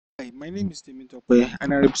Hi, my name is Temitope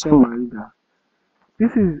and I represent Marida.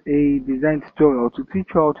 This is a design tutorial to teach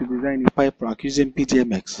you how to design a pipe rack using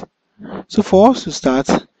PDMS. So for us to start,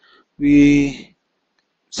 we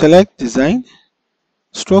select design,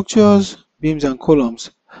 structures, beams and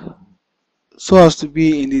columns so as to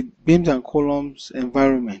be in the beams and columns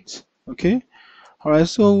environment. Okay. Alright,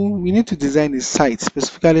 so we need to design a site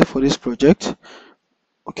specifically for this project.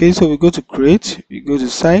 Okay, so we go to create, we go to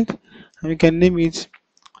site and we can name it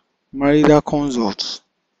Marida Consult.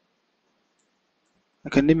 I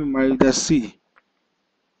can name it Marida C.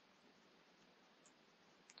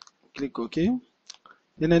 Click OK.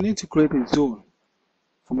 Then I need to create a zone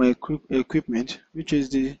for my equipment, which is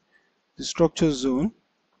the structure zone.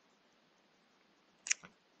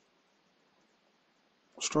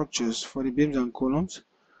 Structures for the beams and columns.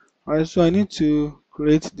 Alright, so I need to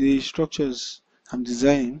create the structures I'm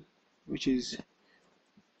designing, which is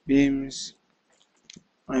beams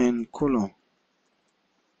and column.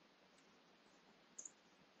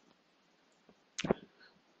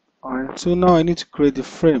 Alright, so now I need to create the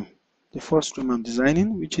frame, the first frame I'm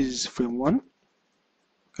designing, which is frame 1. I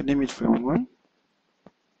can name it frame 1.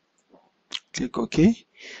 Click OK.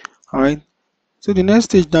 Alright, so the next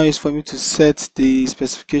stage now is for me to set the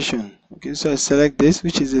specification. Okay, so I select this,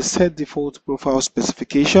 which is a set default profile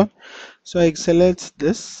specification. So I select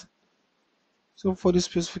this. So for the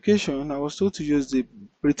specification, I was told to use the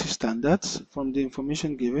British standards from the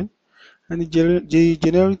information given, and the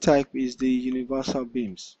generic type is the universal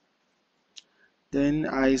beams. Then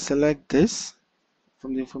I select this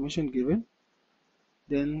from the information given.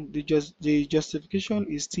 Then the justification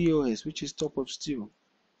is TOS, which is top of steel.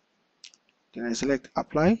 Then I select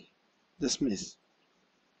apply, dismiss.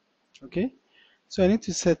 Okay, so I need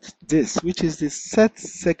to set this, which is the set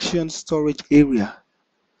section storage area.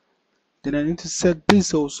 Then I need to set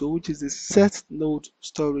this also, which is the set node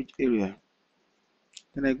storage area.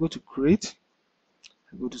 Then I go to create,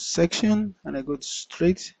 I go to section, and I go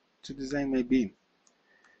straight to design my beam.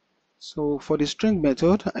 So for the string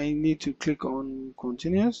method, I need to click on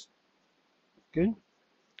continuous. Okay,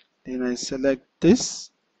 then I select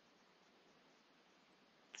this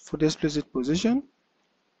for the explicit position.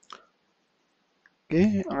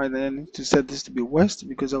 Okay, alright, I need to set this to be west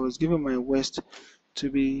because I was given my west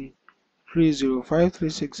to be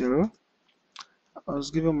 305360. I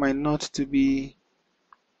was given my north to be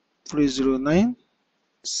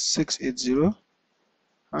 309680,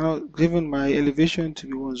 and I was given my elevation to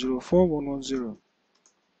be 104110.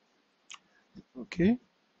 Okay,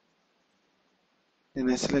 then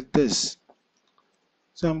I select this.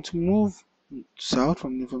 So I'm to move south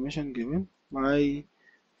from the information given by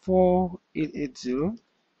 4880.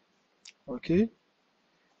 Okay, I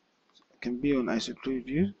can be on isotropic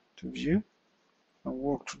view to view and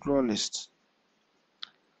work to draw list.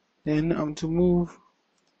 Then I'm to move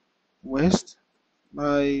west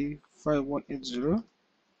by 5180.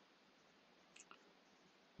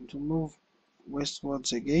 I'm to move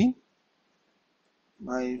westwards again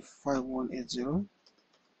by 5180.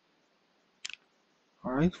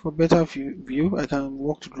 Alright, for better view, I can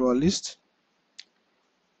work to draw a list.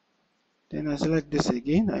 Then I select this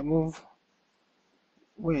again. I move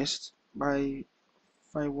west by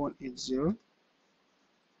 5180.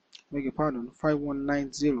 Beg your pardon,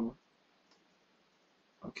 5190.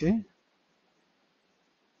 Okay.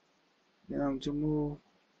 Then I'm to move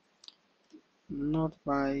north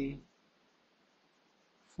by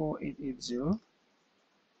 4880.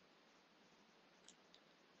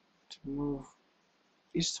 To move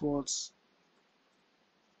eastwards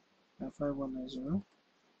by 5190.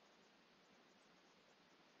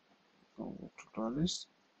 I'll work to draw a list.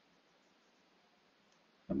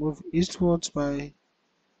 I move eastwards by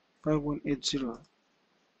 5180.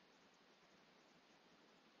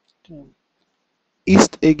 Then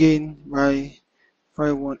east again by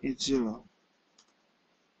 5180.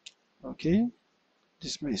 Okay,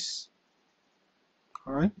 dismiss.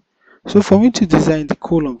 Alright, so for me to design the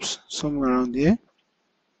columns somewhere around here,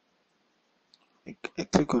 I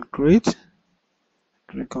click on create,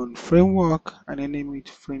 click on framework, and then name it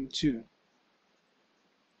frame 2.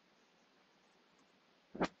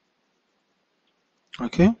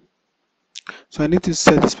 Okay, so I need to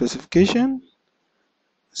set the specification.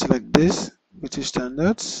 Select this, British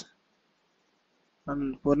standards,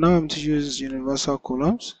 and but now I'm to use universal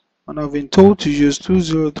columns, and I've been told to use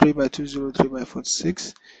 203 by 203 by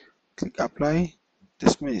 46. Click apply,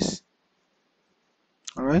 dismiss.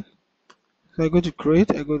 Alright, so I go to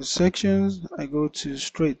create, I go to sections, I go to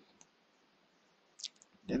straight,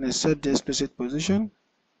 then I set the explicit position.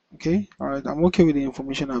 Okay, alright, I'm okay with the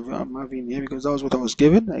information I'm having here because that was what I was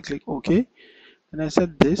given. I click OK. and I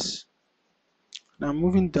set this. Now I'm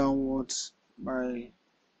moving downwards by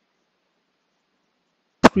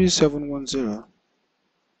 3710,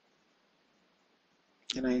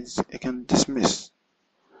 and I can dismiss.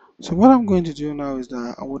 So what I'm going to do now is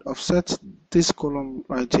that I would offset this column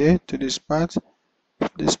right here to this part, and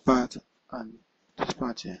this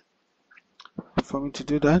part here. For me to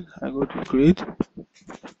do that, I go to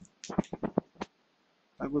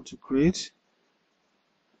create,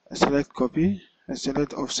 I select copy, I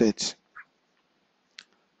select offset.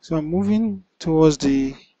 So I'm moving towards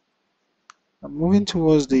the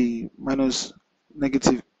minus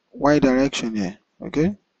negative y direction here.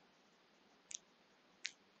 Okay,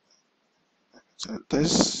 so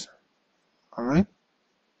this, all right.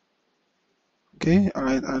 Okay, all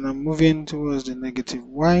right, and I'm moving towards the negative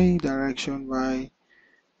y direction by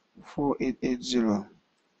 4880.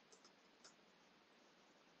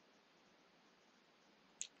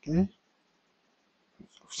 Okay,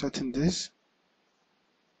 setting this,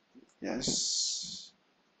 yes.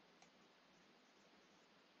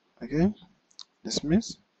 Okay,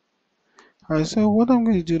 dismiss. All right, so what I'm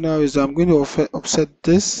going to do now is I'm going to offset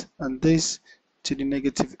this and this to the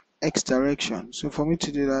negative x direction. So for me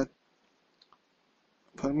to do that,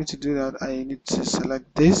 I need to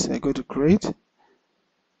select this. I go to create,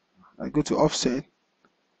 I go to offset.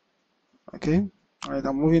 Okay, all right,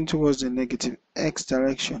 I'm moving towards the negative x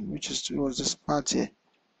direction, which is towards this part here.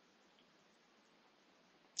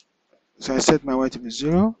 So I set my y to be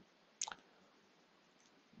 0,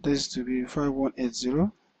 this to be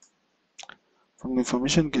 5180 from the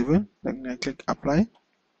information given. Then I click apply,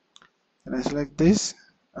 and I select this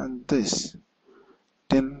and this.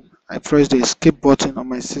 Then I press the escape button on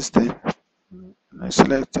my system, and I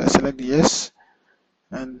select yes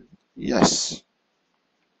and yes.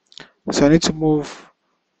 So I need to move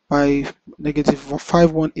by negative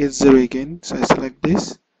 5180 again. So I select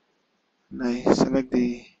this, and I select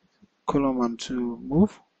the column I'm to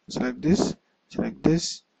move. Select this,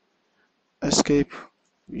 escape,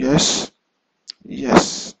 yes,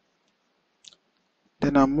 yes.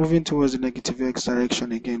 Then I'm moving towards the negative x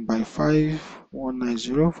direction again by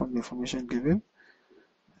 5190 from the information given.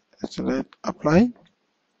 Select apply,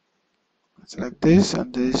 select this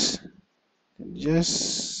and this, and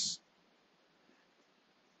yes,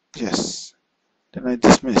 yes. Then I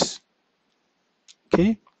dismiss.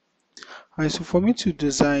 Okay. Alright, so for me to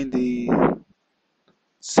design the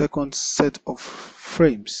second set of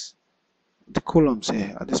frames, the columns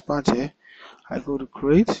here at this part here, I go to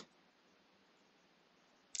create,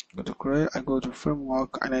 I go to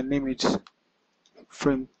framework, and I name it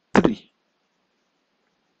frame 3.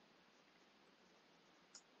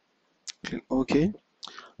 Click OK.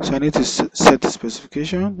 So I need to set the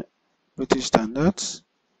specification, British standards,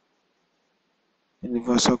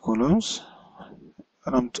 universal columns,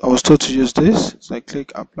 and I was told to use this. So I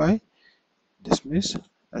click apply, dismiss.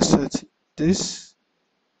 I set this,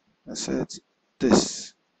 I set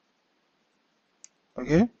this.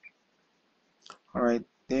 Okay. All right.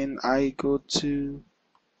 Then I go to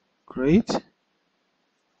create.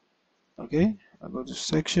 Okay. I go to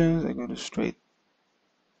sections. I go to straight.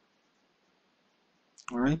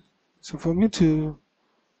 All right. So for me to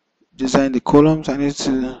design the columns, I need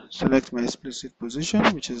to select my explicit position,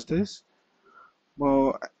 which is this.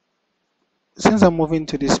 Well, since I'm moving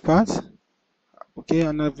to this part, okay,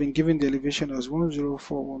 and I've been given the elevation as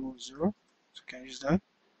 104110, so you can use that.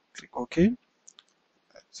 Click OK.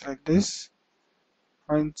 Select this,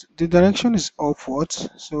 and the direction is upwards,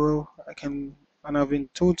 so I can, and I've been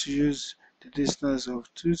told to use the distance of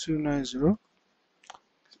 2290.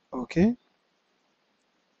 Okay.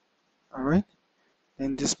 All right,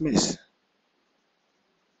 and dismiss.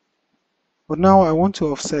 But now I want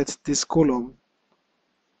to offset this column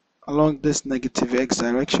along this negative x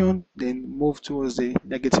direction, then move towards the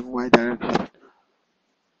negative y direction.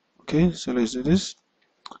 Okay, so let's do this.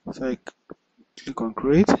 So I click on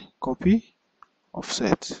create, copy,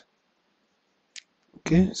 offset.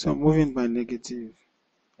 Okay, so I'm moving by negative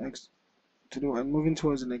x I'm moving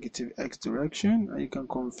towards the negative x direction, and you can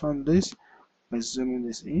confirm this by zooming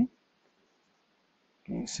this in.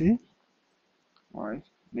 Can you see? All right,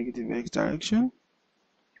 negative x direction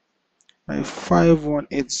by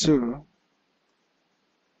 5180.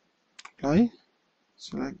 Apply,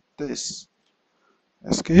 select this,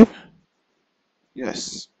 escape,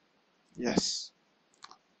 yes, yes.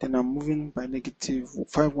 Then I'm moving by negative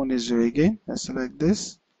 5180 again. I select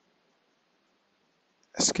this,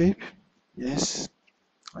 escape, yes,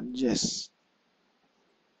 and yes.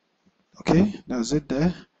 Okay, that's it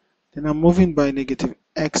there. Then I'm moving by negative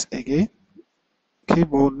x again. Okay,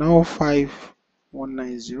 but now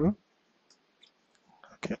 5190.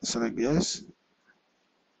 Okay, select yes,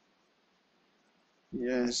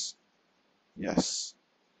 yes, yes.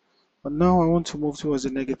 But now I want to move towards the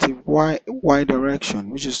negative y direction,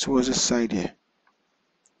 which is towards the side here.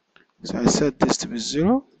 So I set this to be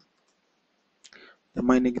 0, then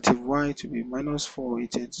my negative y to be minus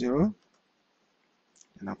 4880,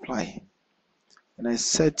 and apply. And I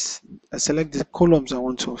select the columns I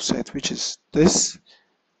want to offset, which is this,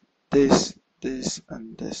 this, this,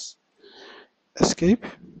 and this. Escape,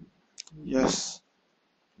 yes,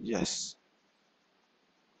 yes.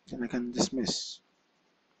 Then I can dismiss.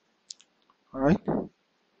 Alright.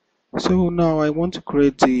 So now I want to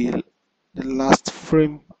create the last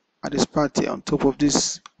frame at this party on top of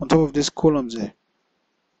these columns there.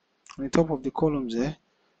 On the top of the columns there.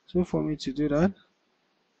 So for me to do that,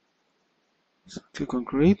 click on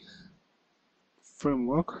create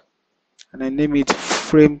framework and I name it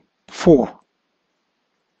frame 4.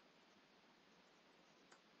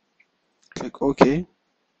 Click OK.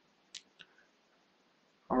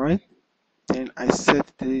 Alright. Then I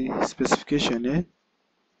set the specification here,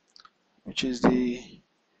 which is the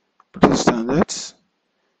British standards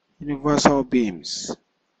universal beams.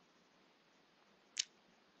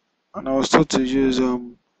 And I was told to use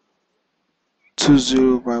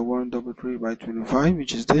 20 by 133 by 25,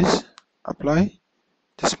 which is this. Apply,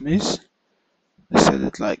 dismiss. I set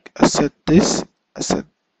it like I set this, I set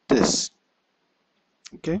this.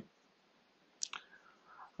 Okay.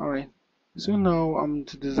 Alright. So now I'm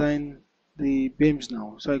to design the beams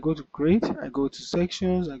now. So I go to create, I go to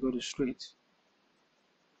sections, I go to straight.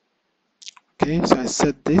 Okay, so I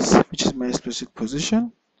set this, which is my explicit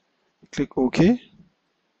position. Click OK.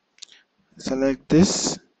 Select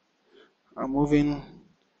this. I'm moving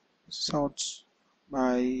south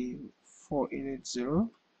by 4880.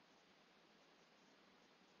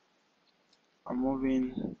 I'm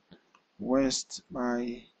moving west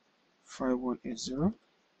by 5180.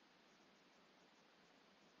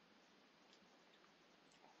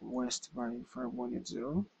 West by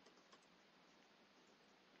 5180.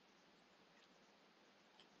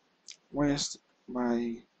 West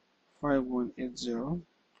by 5180.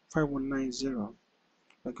 5190.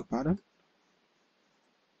 Beg your pardon.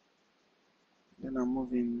 Then I'm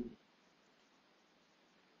moving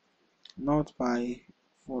north by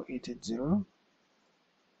 4880.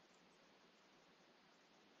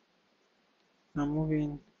 I'm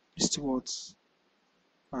moving eastwards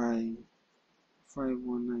by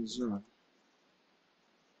 5190.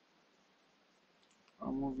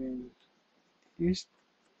 I'm moving east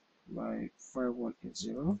by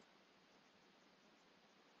 5180.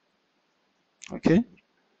 Okay.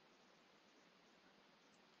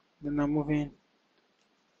 Then I'm moving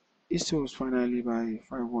eastwards finally by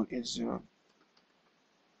 5180.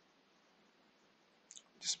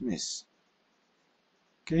 Dismiss.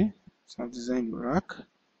 Okay. So I've designed the rack.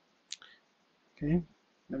 Okay.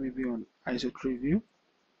 Let me be on ISO 3 view.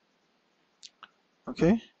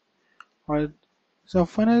 Okay. Alright. So I've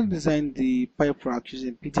finally designed the pipe rack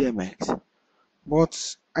using PDMS,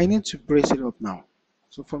 but I need to brace it up now.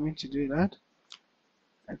 So for me to do that,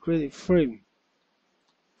 I create a frame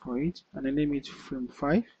for it and I name it frame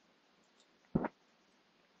 5.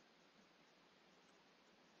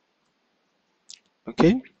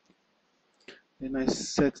 Okay. Then I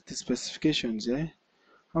set the specifications there.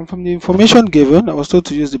 And from the information given, I was told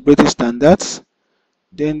to use the British standards.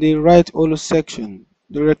 Then the right hollow section,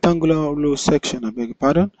 the rectangular hollow section, I beg your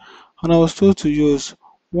pardon. And I was told to use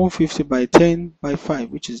 150 by 10 by 5,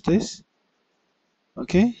 which is this.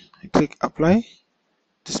 Okay. I click apply,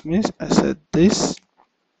 dismiss. I set this.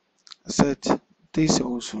 I set this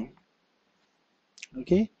also.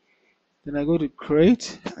 Okay. Then I go to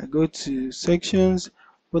create, I go to sections,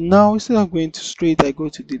 but now instead of going to straight, I go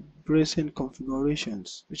to the bracing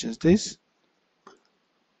configurations, which is this.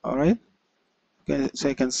 Alright, okay, so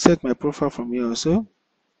I can set my profile from here also.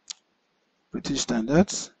 British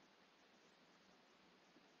standards,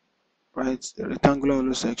 right, the rectangular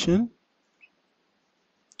hollow section,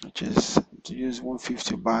 which is to use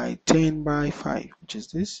 150 by 10 by 5, which is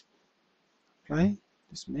this. Apply,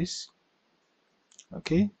 dismiss.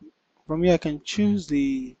 Okay, from here I can choose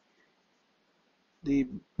the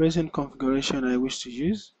bracing configuration I wish to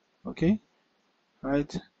use. Okay,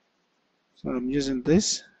 right. So I'm using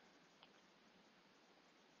this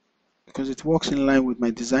because it works in line with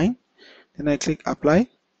my design. Then I click apply.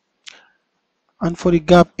 And for the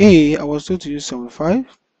gap A, I was told to use 75.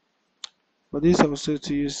 For this, I was told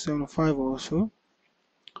to use 75 also.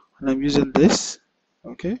 And I'm using this.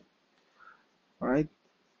 Okay. Alright.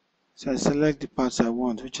 So I select the parts I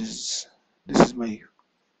want, which is this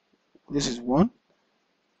is 1,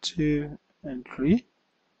 2, and 3.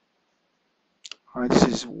 Alright, this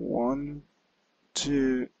is 1,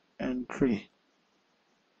 2, and 3.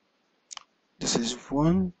 This is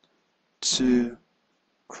 1, 2,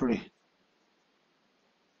 3.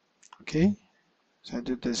 Okay, so I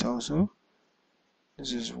do this also.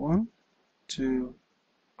 This is 1, 2,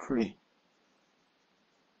 3.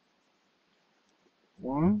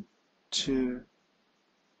 1, 2,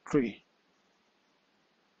 3.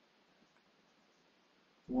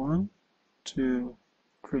 1, 2,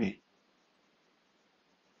 3.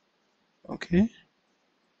 Okay,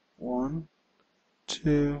 1,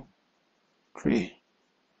 2, 3.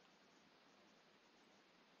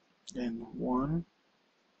 Then 1,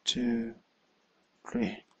 2,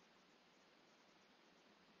 3.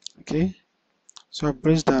 Okay, so I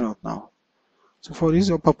brace that up now. So for this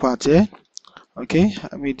upper part here, okay,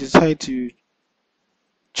 I may decide to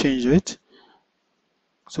change it.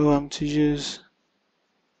 So I'm to use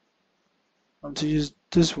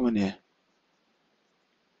this one here.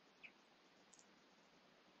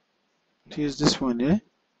 To use this one here.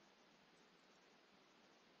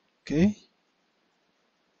 Okay.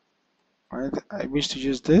 Alright, I wish to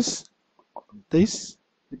use this,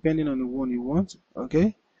 depending on the one you want.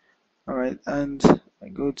 Okay. Alright, and I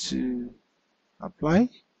go to apply.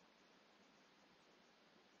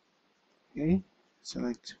 Okay,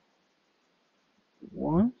 select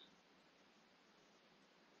one.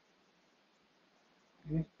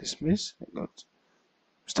 Okay, dismiss. I got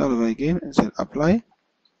start over again and said apply.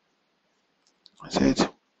 I said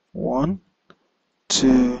 1,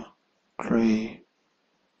 2, 3,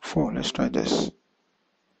 4. Let's try this.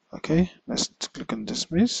 Okay, let's click on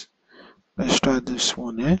dismiss. Let's try this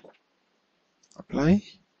one here. Apply.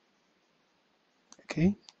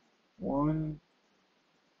 Okay, 1,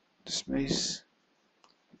 dismiss.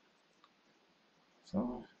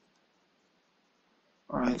 So,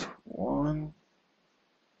 alright, 1,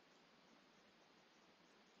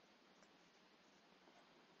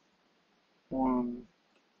 1,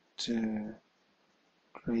 2,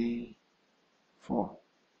 3, 4.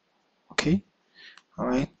 Okay,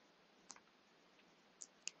 alright.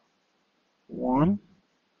 1.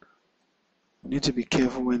 You need to be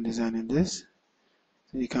careful when designing this.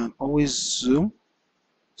 So you can always zoom.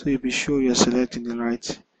 So you'll be sure you're selecting the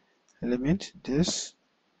right element. This.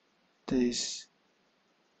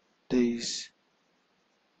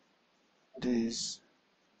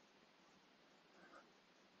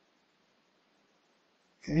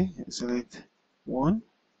 Okay, select 1,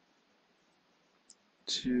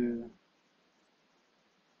 2,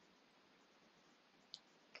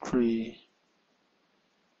 3,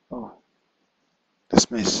 4.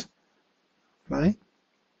 Dismiss. Apply.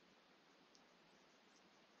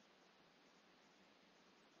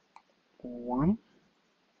 1,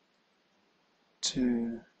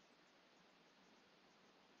 2,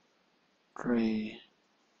 3,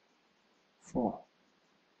 4.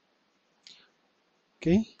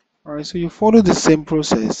 Okay. Alright, so you follow the same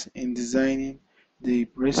process in designing the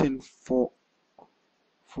bracing for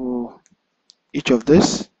each of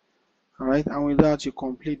this. Alright, and with that you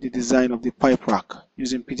complete the design of the pipe rack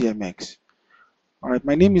using PDMS. Alright,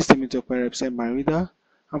 my name is Timothy, I represent my reader.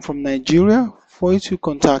 I'm from Nigeria. For you to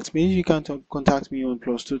contact me, you can contact me on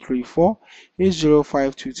 +234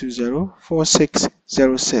 805220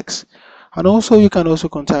 4606. And also you can also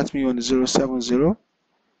contact me on 070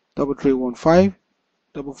 3315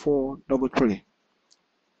 4433.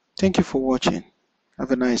 Thank you for watching.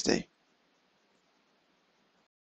 Have a nice day.